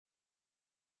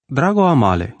Drago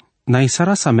amale, na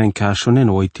isara sa men ka shonen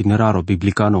o itineraro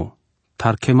biblicano,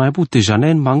 tar ke mai bute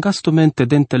janen mangastumente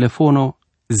den telefono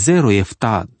 0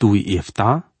 efta 2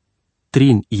 efta,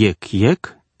 3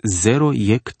 yek 0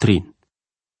 yek 3.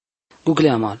 Google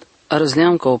amal,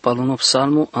 arzleam ka o paluno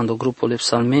psalmu ando grupole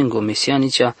psalmengo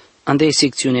mesianica ande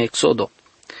secțiune Exodo.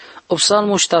 O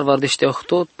psalmu ștar vardește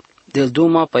ochtot del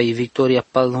duma pa i victoria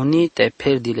paloni te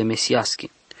perdile mesiaschi.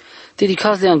 Te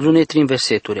dicaz de anglune trin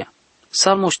verseturea.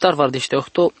 Psalmu ștar vardește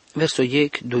ochtot verso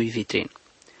yek 2 vitrin.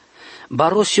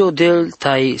 Barosio del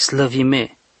tai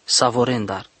slăvime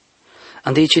savorendar.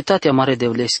 Ande citatea mare de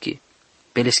Vleschi,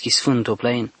 peleschi sfânto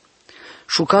plain.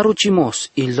 Șucaru cimos,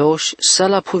 iloș,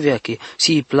 sala puveache,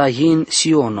 si plain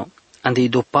siono, ande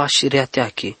dopaș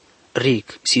reateache,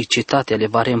 ric, si cetatea le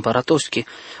vare împăratosche,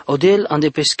 odel ande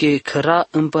pesche căra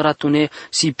împăratune,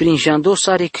 si prin jandos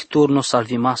aric turno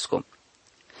salvimasco.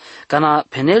 Cana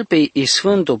penel pe i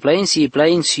sfânto plain si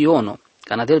plain siono,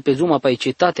 cana del pe duma pe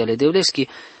cetatea le Devleschi,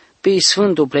 pe i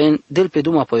sfânto plain del pe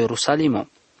duma pe Ierusalimo.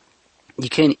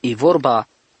 Dicen i vorba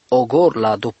ogor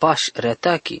la dopaș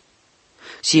reateache,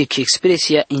 si e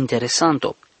expresia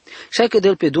interesanto. Și că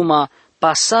del pe duma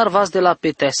pasar vas de la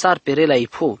petesar perela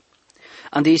ipu.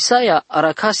 Ande Isaia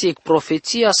aracasi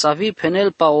profeția sa vi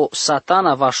penel pa o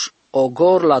satana vaș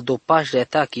ogor la dopaș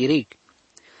reata chirig.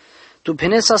 Tu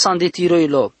penel sa sandetiroi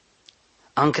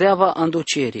ancreava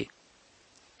anduceri.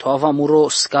 Tu ava muro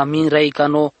scamin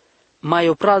reicano mai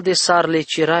opral de sarle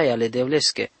ciraia le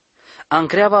devlesche.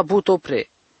 Ancreava but opre,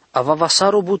 avava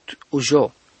saro but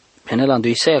ujo. Penel andu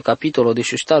Isaia capitolo de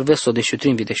șuștar verso de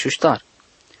șutrin vi de șuștar.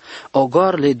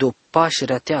 Ogor le dopaș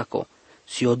reateaco,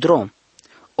 si o drom.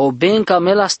 O ben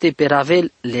camelaste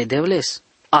peravel le devles.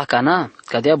 Acana,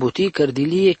 cadea buti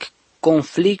cărdilie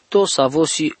conflicto savo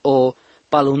si o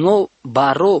paluno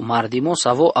baro mardimo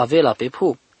savo avela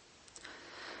pepu.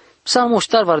 Psalmul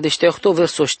ștar vardește ochto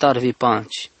verso ștar vi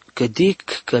panci, că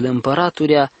dic că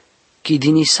l'împăraturea chi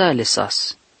din Isaia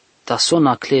sas, ta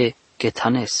sona cle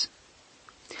chetanes.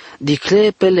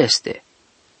 Dicle peleste,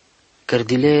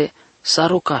 cărdile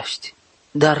sarucaști,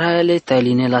 dar raele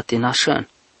tailine la tinașăn.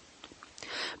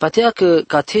 Patea că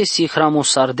catesi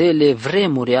hramosardele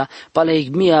vremurea pala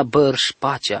igmia bărș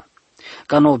pacea,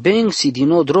 ca no beng si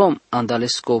dino drom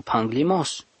andalesco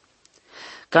panglimos.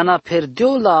 Ca na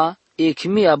perdeo la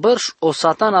igmia bărș o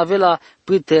satan avela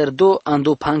pâterdo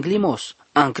ando panglimos,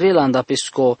 ancrela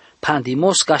andapesco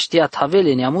pandimos ca știa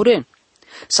tavele neamuren,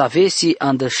 sa vesi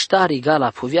andăștari gala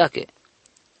puviache.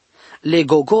 Le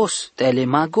gogos te le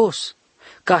magos,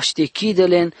 ca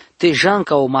ștechidelen te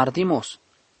janca o mardimos.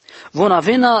 Von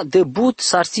avena debut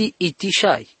sarsi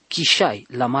itishai, kishai,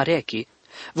 la mareachi.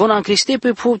 Von ancriste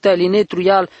pe pupta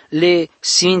linetruial le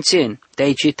sfințen,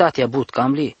 te-ai citatea but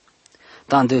camli.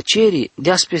 Tandăcerii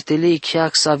de-aspeste lei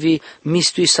chiac savi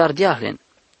mistui sardiahlen.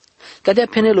 Cadea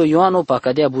penelo Ioano pa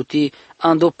cadea buti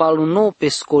andopaluno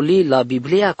pescoli la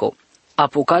Bibliaco.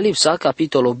 Apocalipsa,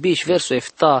 capitolo 10, verso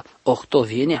 7-8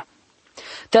 vienea.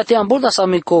 Te ambolda sa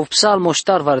mico psalmo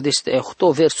ștar vardeste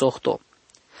 8, verso 8.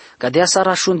 Cadea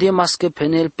sarașunde mască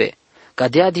penelpe,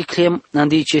 cadea diclem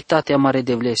andi cetatea mare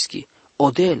de Vleschi,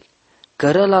 odel,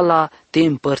 cărăla la te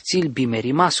împărțil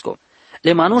bimerimasco,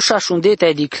 le manușa șunde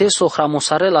te-ai dicleso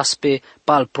hramosarela spe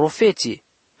pal profeții,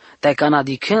 te-ai cana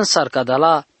diclen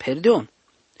sarcadala perdion.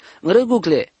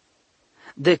 Mrăgugle,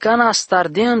 de cana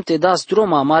stardean te das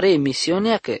droma mare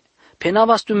misioneacă,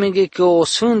 penavas tu menge că o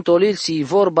sfântolil si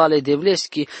vorba le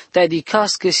Devleschi, te-ai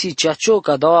dicas că si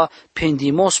ceacioca daua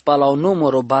pendimos pa la o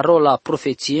număro barola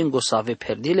profețiengo să ave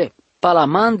perdile. Pala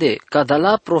mande, ca da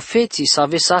la profeții să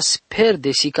ave sas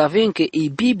perde si ca venche i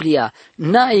Biblia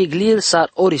na iglil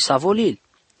sar ori savolil.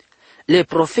 Le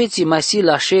profeții mai si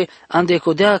lașe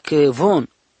andecodea că von,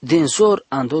 din zor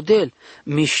andodel,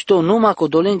 mișto numa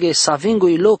codolenge să vengo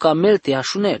i loca melte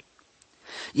așunel.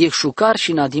 Iecșucar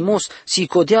și nadimos si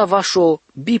codea vașo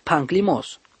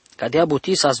bipanglimos, cadea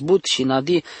buti s-a zbut și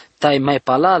nadi tai mai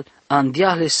palal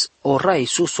andiahles orai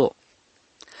suso.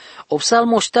 O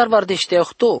psalmo ștar vardește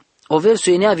ochto, o versu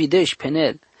enea videș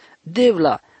penel,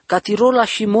 devla, catirola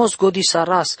și mos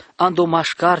godisaras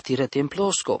andomașcartire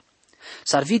templosco.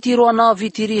 Sar vitiro ana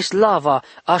vitiri slava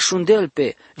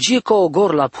așundelpe, gico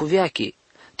ogor la puveachi,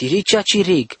 tiricea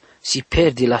cirig si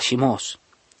perdi la șimos.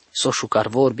 Soșucar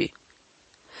vorbi.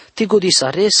 Ti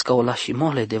godisaresca o la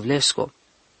șimole de Vlesco.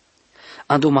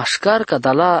 Andu mașcarca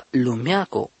da la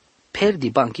lumeaco, perdi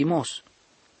banchimos.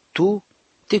 Tu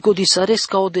te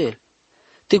godisaresca odel,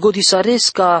 te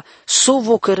godisaresca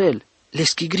sovo cărel,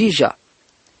 leschi grija.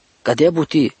 Cadea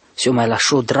buti se-o mai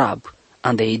lașo drab,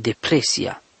 ande-i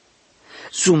depresia.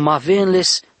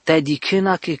 Zumavenles te-ai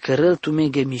dicena că cărel tu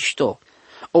mege mișto.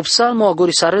 O psalmo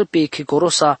agorisarel pe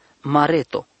kikorosa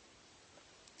mareto.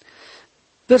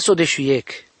 Verso de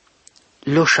shuiek.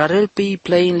 Lo sharel pe i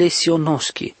plain le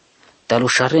sionoski. Ta lo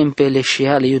sharem pe le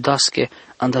shiale judaske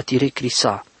andatire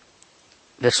krisa.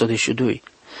 Verso de shudui.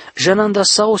 Jananda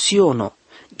sao siono.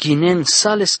 Ginen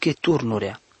saleske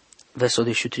turnurea. Verso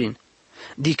de shutrin.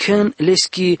 Diken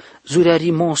leski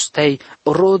zuriarimos tai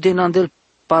roden andel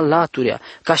palaturea.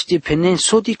 Caște penen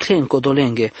sodiclen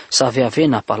codolenge sa avea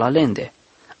vena palalende.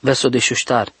 Verso de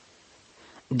shushtar.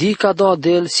 Dica do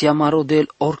del si amaro del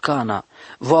orcana.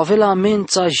 Vo avea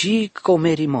amența ji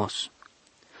comerimos.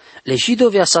 Le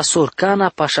jidovia sa sorcana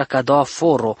pașa ca doa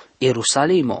foro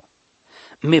Ierusalimo.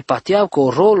 Me pateau co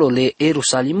rolo le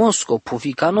Ierusalimosco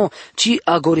puficano ci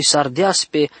agorisardeas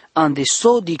pe ande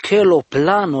sodicelo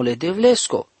plano le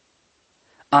devlesco.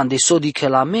 Ande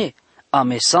sodicela me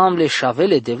ame samle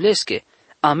șavele devlesche.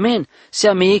 Amen se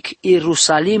ameic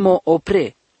Ierusalimo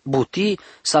opre. Buti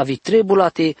sa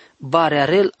vitrebulate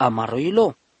barearel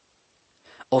amaroilo.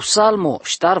 O psalmo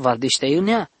ștar vardește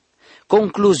iunea.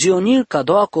 Concluzionil ca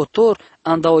doa cotor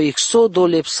anda o exodo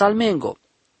le psalmengo.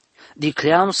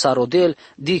 Dicleam sarodel,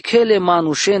 dicele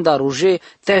manușenda ruje,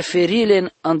 te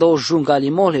ferilen anda o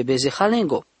jungalimole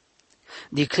bezehalengo.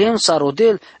 Dicleam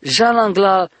sarodel,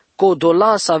 jalangla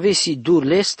codola sa vesi dur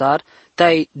lestar,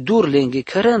 tai dur lenghe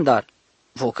cărândar.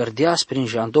 Vo cărdeas prin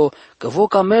jando, că vo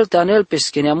camelte anel pe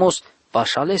scheneamos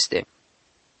pașaleste.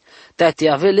 Tai te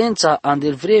avelența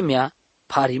andel vremea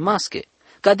parimasche.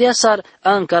 Cadea sar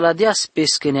ancaladeas pe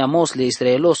scheneamos le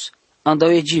Israelos, andau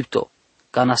Egipto,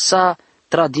 canasa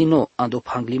tradino ando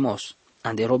panglimos,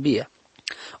 ande robia.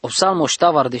 O psalmo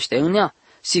ștavar dește înea,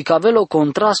 si cavelo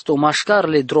contrasto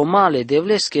mașcarle dromale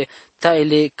devlesche,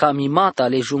 taile camimata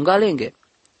le jungalenge.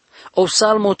 O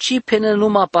psalmo ci penel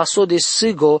numa paso de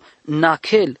sigo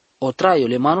naquel, o traio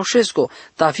le manușesco,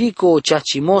 tavico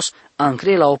ceacimos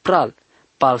ancrela opral,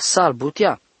 palsal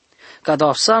butea. Cada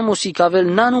o psalmo si cavel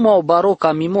nanuma o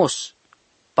baroca mimos,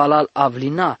 palal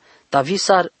avlina,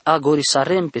 tavisar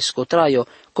agorisarem pe scotraio,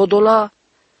 codola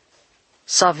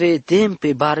sa vedem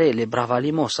pe barele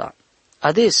bravalimosa.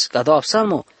 Ades, cada o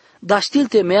psalmo, da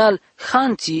știlte meal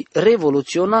hanti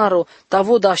revoluționaro,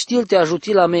 tavo da știlte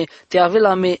ajutila me, te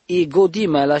avela me i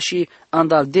godima la și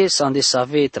andal des ande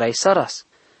save traisaras.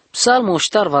 Psalmo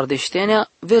ștar vardeștenea,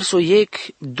 verso iec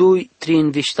 2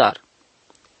 trin viștar.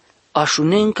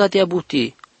 Așunenca te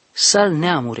abuti, sal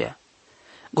neamurea.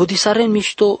 Godisaren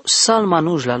mișto sal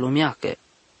manuj la lumeacă.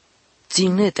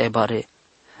 Ținete-ai bare,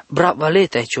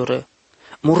 bravalete-ai cioră.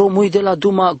 Muro mui de la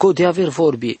duma gode aver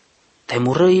vorbi. Te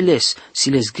mură iles, si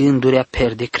les gândurea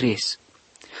perde cres.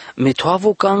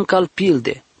 Metoavo ca încal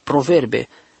pilde, proverbe,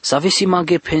 să avesi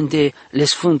maghe pende le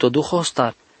sfânto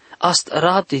duhostar, ast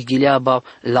rate ghileaba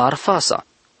la arfasa.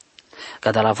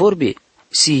 Cada la vorbi,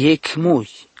 si ec mui,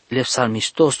 le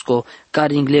psalmistosco,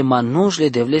 care ingle manuj le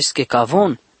devlesche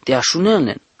cavon, te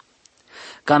așunelnen.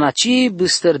 Canaci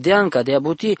băstărdeanca de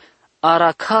abuti,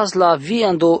 aracaz la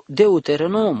viando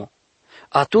Deuteronomo.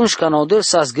 Atunci când odel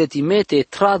sa zgătimete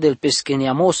tradel pe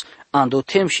scheniamos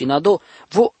andotem și nado,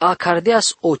 vo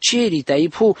acardeas o cerita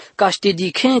ipu ca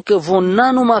ștedichen că vo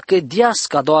nanuma că dias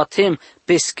ca do atem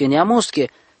pe scheniamosche,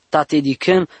 ta te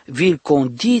dichen vil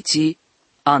condiții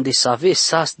ande să ave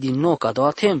sas din nou ca do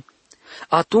atem.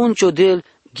 Atunci odel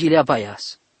ghilea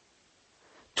baias.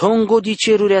 Tongo di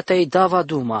cerurea ta-i dava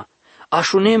duma,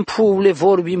 așunem puule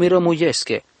vorbi mi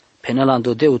rămuiesche,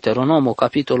 penelando Deuteronomo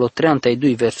capitolo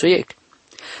 32 verso ec.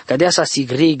 Cadea sa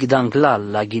sigreg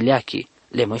danglal la ghileachi,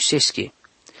 le moiseschi.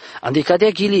 Ande cadea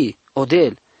ghili,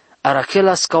 odel,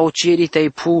 arachelas ca o cerita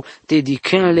pu te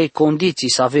dicenle condiții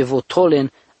să ave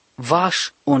votolen,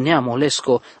 vaș o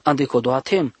neamolesco, ande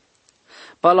codoatem.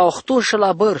 Pa la ochtoșă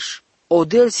la bărș,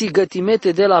 odel si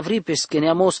gătimete de la vri pe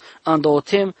scheneamos,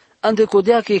 andotem, ande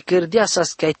codea că cărdea sa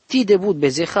scaiti debut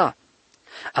bezeha.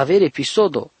 Aver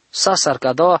episodo, sa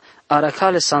sarcadaua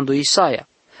aracale sandu Isaia.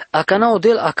 Acana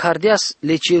odel acardeas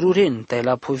le ceruren, tai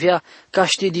la povea, ca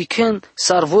ște dichen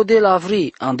sarvode la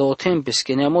vri, anda o tempe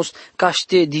scheneamos, ca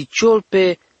ște diciol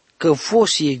pe că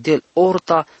fosi del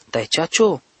orta, tai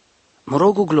ceacio.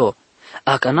 Mrogu glo,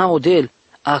 acana odel,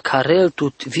 acarel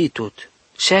tut vitut,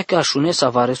 seaca așunes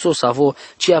avaresos avo,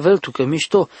 ci avel tu că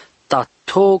mișto, ta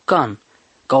tocan,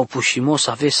 ca o pușimos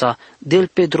avesa del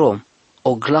pe drom,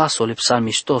 o glasole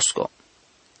psalmistosco.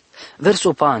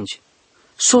 Verso pangi.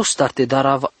 Sostarte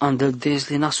darav andel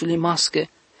dezli nasuli masche,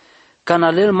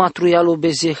 canalel matruialo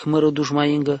bezeh mără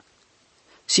dușmaingă.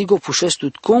 Sigo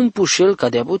pușestut cum pușel ca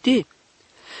de-a buti.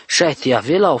 Și-ai te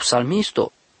avela o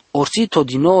psalmisto, orțito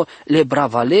din nou le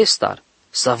bravalestar,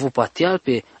 să vu patial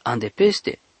pe ande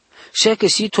peste. Še che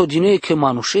si to dinoi che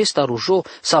manušesta ružo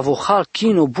sa vohal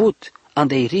kino but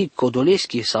andei rig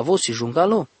kodoleski sa vosi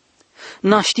jungalo.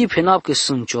 Na ști penap că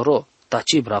sunt cioro,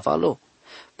 taci bravalo.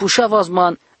 Pușa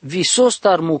vazman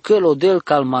visostar mucelo del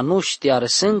calmanuș te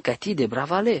arăsân ca ti de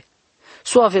bravale.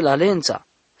 Soave la lența.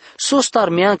 Sostar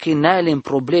meanchi naile în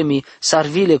problemi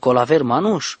sarvile colaver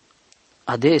manuș.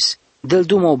 Ades, del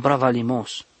dumo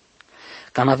bravalimos.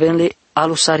 Canavenle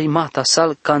alusarimata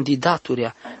sal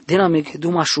candidaturia, dinamic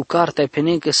duma șucarta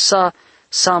penencă sa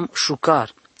sam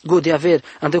șucar. Godeaver,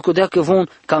 andecodea că von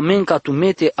camenca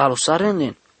tumete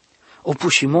alusarenlen. O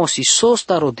pușimosi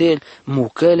sosta rodel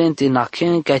mucălente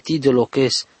nachen ca ti de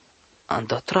loches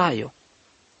andatraio.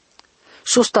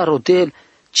 Sosta rodel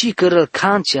ci cărăl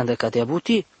canci andecadea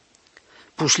buti.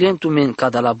 Pușlentumen ca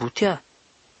de la butea.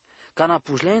 Cana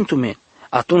pușlentumen,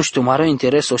 atunci tu maro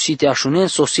interes osite așunen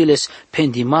sosiles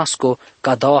pendimasco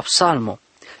ca dau psalmo.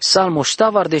 Salmo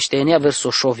ștavardește enea verso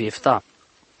șoviefta.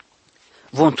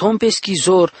 Von tom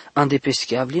peschizor ande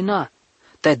peschiavlina.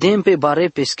 Ta dem pe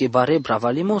bare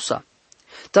bravalimosa.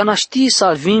 Ta naști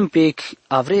salvim pe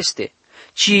avreste,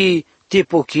 ci te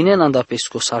pochinen anda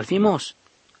pesco salvimos.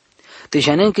 Te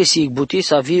janen că si buti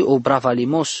să vi o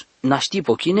bravalimos, naști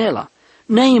pochinela.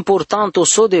 Ne important o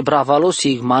so de bravalos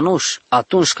igmanuș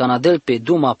atunci canadel pe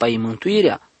duma pa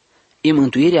mântuirea,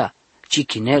 ci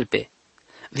chinel pe.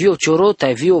 Vio ciorota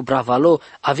e vio bravalo,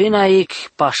 avena ec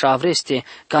pașa avreste,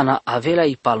 cana avela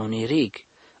i palonirig.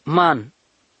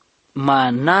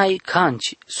 Manai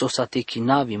canci so sa te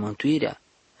chinavi mântuirea.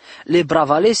 Le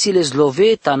bravalesile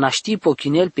zloveta naști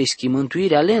pochinel pe schi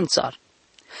mântuirea lențar.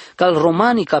 Cal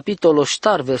Romani capitolo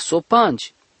ștar verso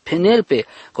 5. Penelpe,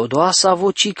 codoasa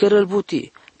vo ci cărăl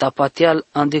buti, tapateal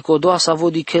ande codoasa vo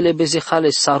di chele bezehale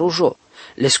sarujo,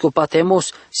 les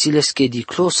copatemos si les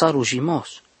chediclo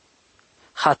sarujimos.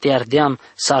 Hate ardeam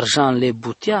sarjan le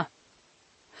butea?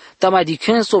 Ta mai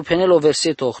dicenso penelo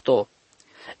verseto 8.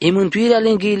 E mântuirea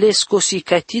lenghiilesco si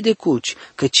cati de cuci,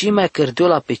 că ci mai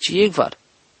cărdiola pe ci egvar.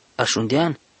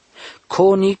 Așundean,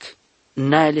 conic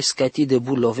n-ai les cati de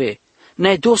bulove,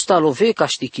 n-ai dosta love ca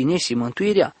știchinesi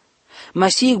mântuirea.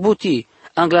 Mai sieg buti,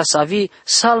 anglasavi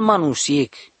salmanu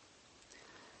sieg.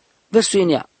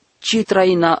 Versuenia, ci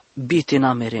traina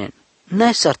bitina meren,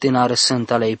 n-ai sartena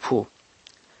răsânta lei pu.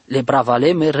 Le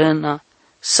bravale merena,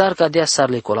 sar cadea sar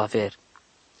le colaver.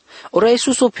 Ora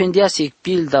Iisus o pendeasic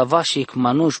pilda vașic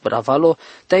manuș bravalo,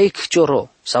 taic cioro,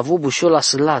 savu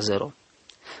bușolas Lazaro.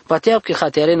 Pateap că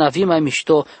hatearena vi mai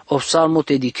mișto, o psalmo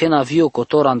te dicena vio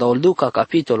cotoranda o Luca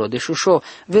capitolo de șușo,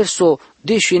 verso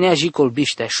deșinea jicol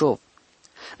biștea șov.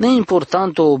 Ne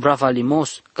important o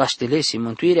bravalimos, caștelesi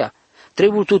mântuirea,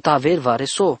 trebuie tu taver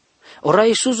vareso. Ora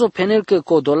Iisus o penel că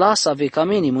codolasa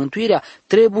vecamenii mântuirea,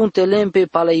 trebuie un telem pe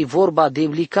palei vorba de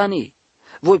vlicanii.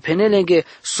 Voi penelenge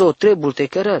so trebul te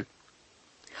cărăl.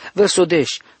 Verso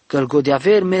deș, că-l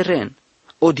godeaver meren,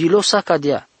 o dilosa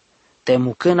cadea, te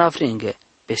mucân avrenghe,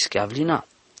 peschiavlina.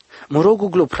 Mă rog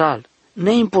glopral,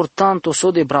 neimportant o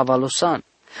so de bravalosan,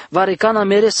 varecana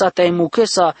meresa te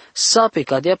mucăsa sape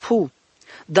cadea pu.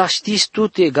 Da știți tu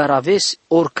te garaves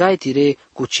oricai tire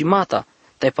cu cimata,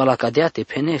 te palacadea te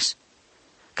penes.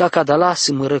 Ca cadala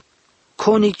să mără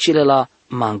conic cile la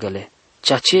mangele,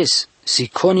 ceaces si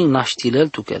conic naștilel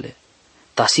tuchele.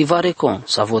 Ta si varecon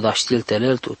sa voda știl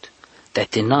telel tut,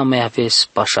 te n-a mai aves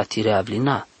pașatire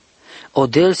avlina. O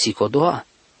del si codoa.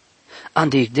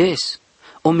 Andicdes,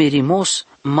 o merimos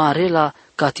marela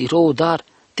catirou dar,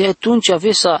 te atunci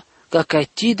avesa ca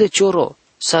caiti de cioro,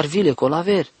 sarvile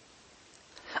colaver.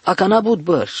 A canabut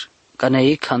bărș, ca ne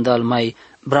e candal mai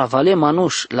bravale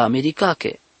manuș la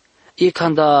medicache, e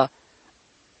canda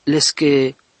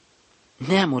lesche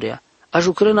neamurea, a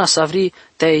jucrâna savri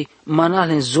te-ai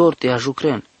manale în zor te a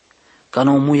jucrân, ca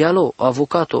no muialo,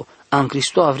 avocato, an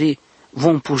Cristo avri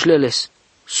vom pușleles,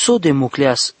 so de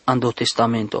mucleas ando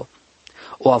testamento.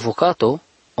 O avocato,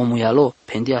 o muialo,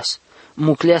 pendias,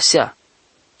 mucleasea,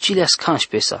 cileas canș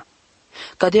pesa,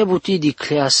 ca de buti di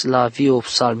cleas la vio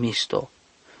psalmisto.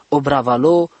 O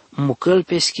bravalo mucăl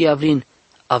pe schiavrin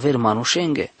aver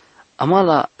manușenge.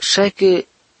 Amala șaică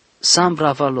sam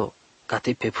bravalo ca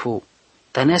te pepu.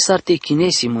 Ta ne sarte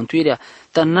chinesi mântuirea,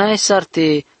 ta n-ai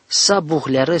sarte sa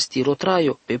buhlea răsti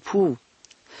rotraio pepu.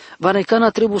 Vanecana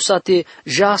trebuie să te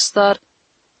jastar,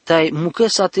 tai mucă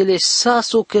să te le sa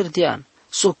so cărdean,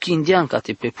 so chindean ca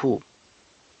te pepu.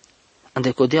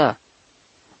 Andecodea,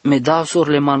 me dau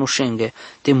sorle manușenge,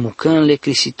 te mucânle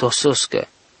crisitososcă.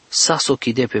 Saso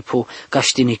chide pe po, ca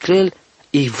știnicrel,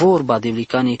 e vorba de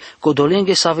vlicanii,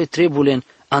 codolenghe să ave trebulen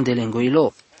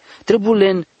andelengoilo.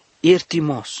 Trebulen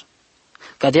iertimos.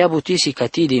 Ca de abutisi ca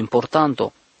ti de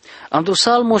importanto. Andru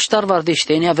salmo ștar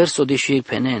vardeștenea verso de șuic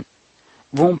penen.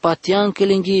 Vom patian che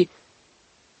lenghi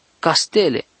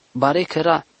castele, bare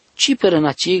kera, ciperă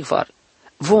na cigvar,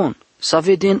 von, sa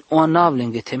veden o anav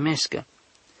lenghe temescă.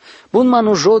 Bun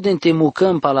manu joden te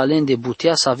mucăm palalen de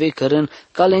butea să ave cărân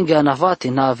ca lenghe anavate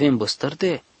na avem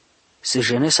băstărde. Se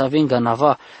jene să avem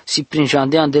ganava si prin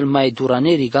jandean del mai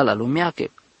duraneri gala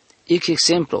lumeache. Ic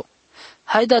exemplu,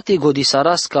 haidate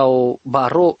godisaras ca o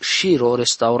baro shiro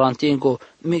restaurantengo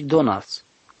McDonald's.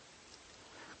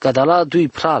 Cadala dui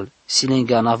pral si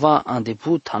lenghe anava an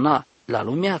debut hana la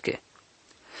lumeache.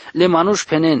 Le manuș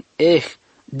penen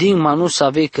din manus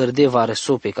ave cărde vare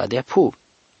sope ca de pu.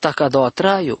 Taca do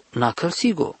atraio, na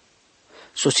călsigo.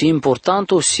 Sosi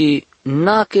importanto si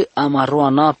naque amarroa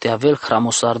napte avel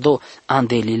hramosardo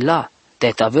andelila,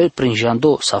 te avel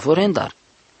prinjando savorendar.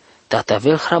 Te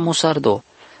avel hramosardo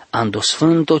ando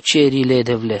sfânto cerile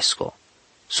de vlesco.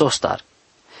 Sostar.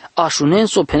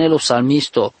 Așunenso penelo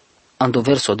salmisto ando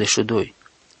verso de șudui.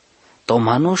 To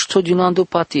manuș to din ando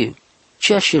patiu,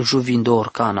 ceea și juvindo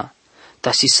orcana.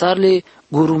 Ta sisarle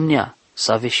gurumnea,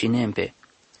 sa veșinempe.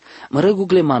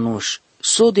 Mărăgugle manuș,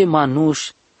 so de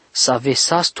manuș, sa ve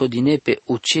sasto dine pe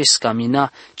uces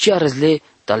camina, ce arzle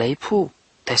talei pu,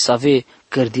 te sa ve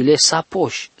cărdile sa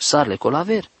poș, sarle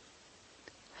colaver.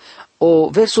 O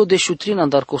verso de șutrin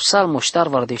andar co salmo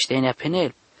ștarvar de ștenia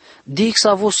penel, dic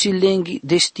sa vosi lenghi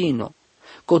destino,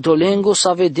 codolengo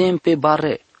sa vedem pe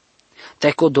bare,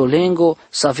 te codolengo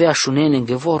sa ve așunen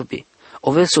lângă vorbi,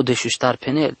 o verso de șuștar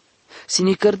penel,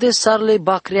 sini cărde sarle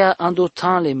bacrea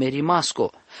andotanle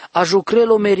merimasco,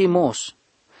 ajucrelo merimos,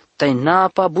 tai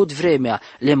napa bud vremea,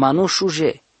 le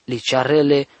manușuje,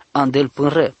 liciarele andel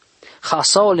pânre,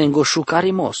 hasao lengo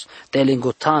șucarimos, te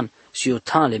lengotan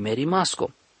siutan le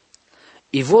merimasco.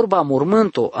 I vorba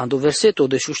mormânto ando verseto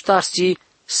de șuștarsi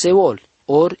seol,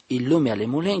 or il lumea le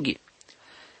mulenghi.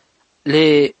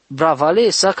 Le bravale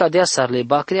sa cadea sarle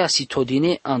bacrea si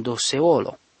todine ando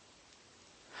seolo.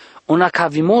 Una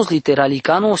cavimos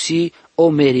literalicano si o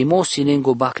merimos si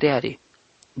lengo bacreari.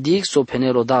 Dig so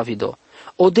penero Davido,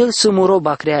 o del sămuro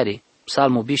bacreari,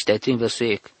 psalmo biște trin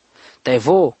versuiec, te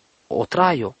vo, o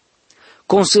traio,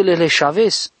 consâlele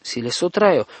șaves, si le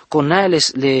sotraio, con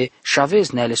naeles le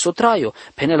șaves, naele sotraio,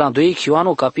 penelandoic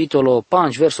Ioano capitolo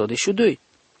 5 verso 22.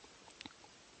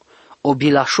 O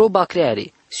bilașo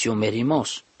bacreari, si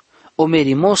o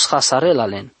merimos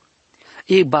hasarelalen,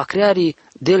 e bacreari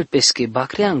del pesche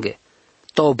bacreanghe,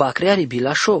 to bacreari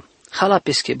bilașo, hala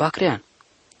pesche bacrean.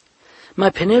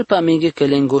 Mai penel pa minghe că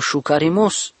lengo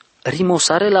șucarimos,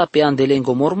 rimosarela pe ande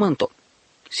lengo mormânto.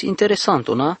 Si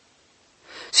interesanto, na?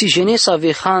 Si genesa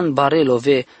ve han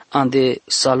barelove ande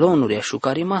salonuria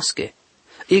șucarimasche.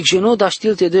 Ic geno da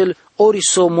știlte del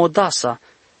oriso modasa,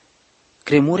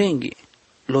 cremurenghi,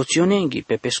 loționenghi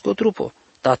pe pescotrupo,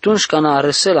 da atunci ca na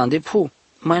arăsel ande pu,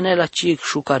 mai ne la cic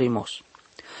șucarimos.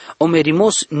 O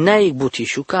merimos neic buti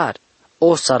șucar,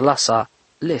 o sar lasa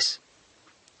les.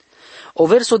 O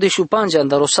verso de șupange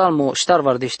andar o salmo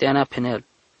ștarvar de șteanea penel.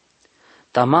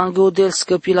 Tamango del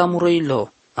scăpi la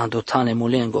muroilo, andotane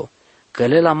mulengo, că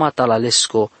le la mata la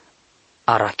lesco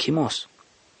arachimos.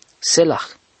 Selah.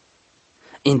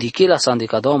 Indichi la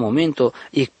sandicado momento,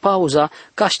 ic pauza,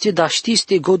 ca știe da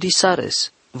știste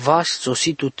godisares, vaș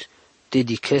sositut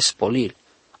dediches polil.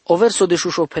 O verso de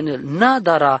șușo penel,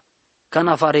 nadara, ca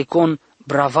navarecon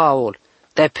bravaol,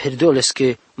 te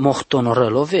perdiolesche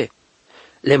mohtonorelove.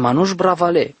 Le manuș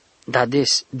bravale, da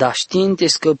des, da știinte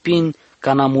scăpin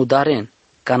ca na mudaren,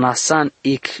 ca na san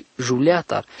ic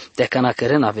juliatar, de ca na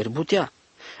cărena verbutea.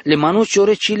 Le manuș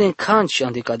ore cile în canci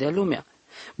ande cadea lumea.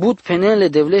 Bud penele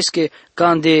devlesche ca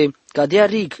ande cadea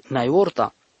rig na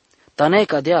iorta. Tanei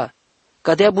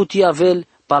cadea butia vel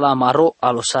palamaro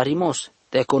alosarimos,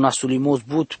 de ca na sulimos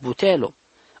butelo.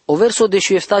 O verso de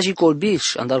șueftaji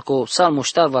colbiș, andal co salmo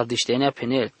ștarvar de ștenea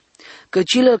penel, că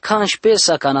cile canci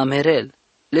pesa ca na merel,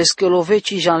 le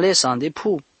scăloveci janles ande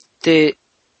pu, te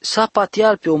sa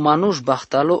patial pe o manuș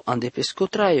bahtalo ande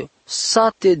pescotraio,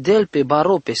 sa te del pe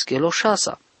baro peschelo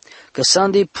șasa, că sa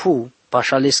ande pu,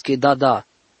 pașa lesche dada,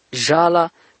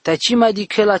 jala, te ci mai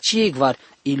diche la cigvar,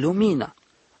 ilumina.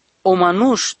 O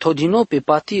manuș todino pe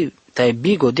patiu, te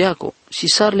bigo deaco, si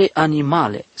sarle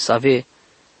animale, să ave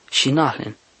și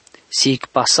nahlen. Sic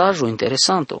pasajo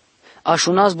interesanto,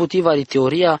 așunas butivari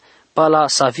teoria, pala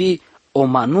savi o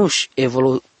manuș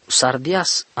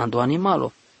evolusardias ando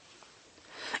animalo.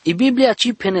 I Biblia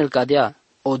ci penel cadea,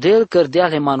 o del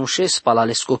cărdeale manușes pala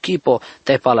lescochipo,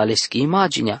 te pala leschi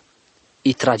imaginea.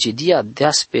 I tragedia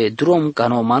deas pe drum ca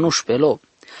no manuș pe lo.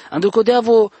 Ando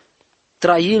codeavo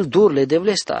trail durle de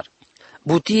vlestar.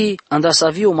 Buti anda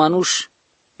savi o manuș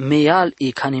meial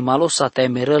i canimalo sa te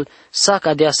merel sa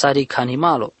cadea sari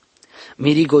canimalo.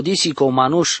 mirigodisi ko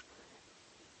manush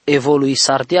evolui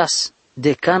sardias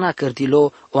de cana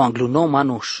cărtilo o angluno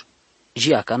manush.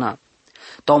 Gia cana.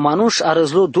 Tau manush a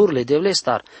răzlo durle de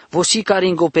vlestar, vosi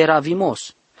caringo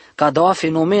peravimos, ca daua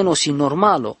fenomeno si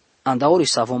normalo, andaori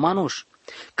savo manush.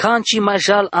 Canci mai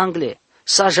jal angle,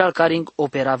 sa jal caring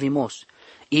operavimos.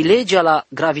 Ilegea la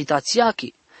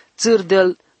gravitațiachi,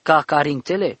 țârdel ca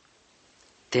caringtele.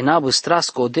 Tenabă stras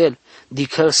codel, di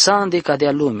călsande ca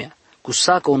de-a lumea, cu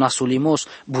saco nasulimos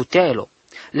buteelo,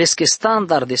 lesche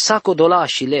standarde saco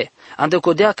dolașile,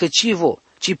 andăcodea că civo,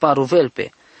 ci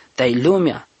paruvelpe, tai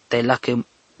lumea, tai la că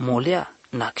molea,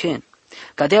 nachen.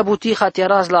 Ca de-a buti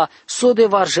hatiaraz la so de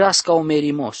varjeasca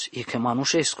omerimos, e că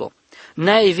manușesco.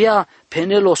 N-ai via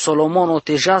penelo Solomono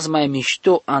te jaz mai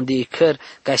mișto ande e căr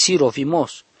ca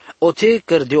sirovimos, o te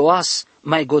căr de oas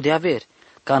mai godeaver,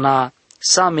 ca na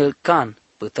samel can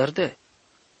pătărde.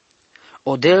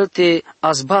 O del te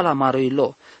azbala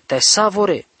marăilo, te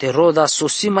savore, te roda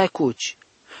sosi mai cuci,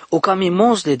 o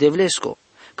camimos de devlesco,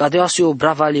 ca de oasi o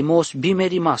bravalimos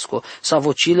bimerimasco, sa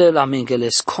vocile la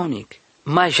mengeles conic,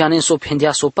 mai janen so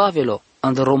pendiaso Pavelo,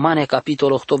 and Romane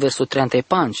capitolo 8 verso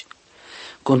 35,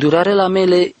 condurare la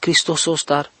mele Christos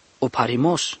ostar, o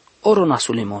parimos, oro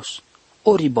nasulimos,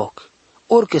 ori boc,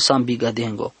 orică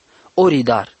sambigadengo, ori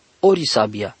dar, ori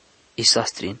sabia,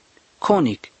 isastrin,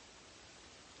 conic,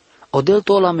 o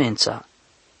delto la mensa.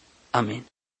 Amin.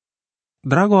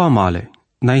 Drago amale,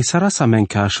 na isarasa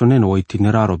menkäshonen o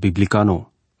itineraro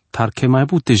biblicano, tar ke mai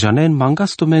bute janen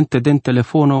mangastomente den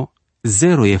telefono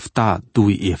 0 efta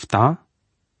 2 efta,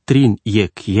 3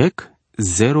 yek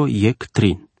 0 yek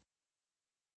 3.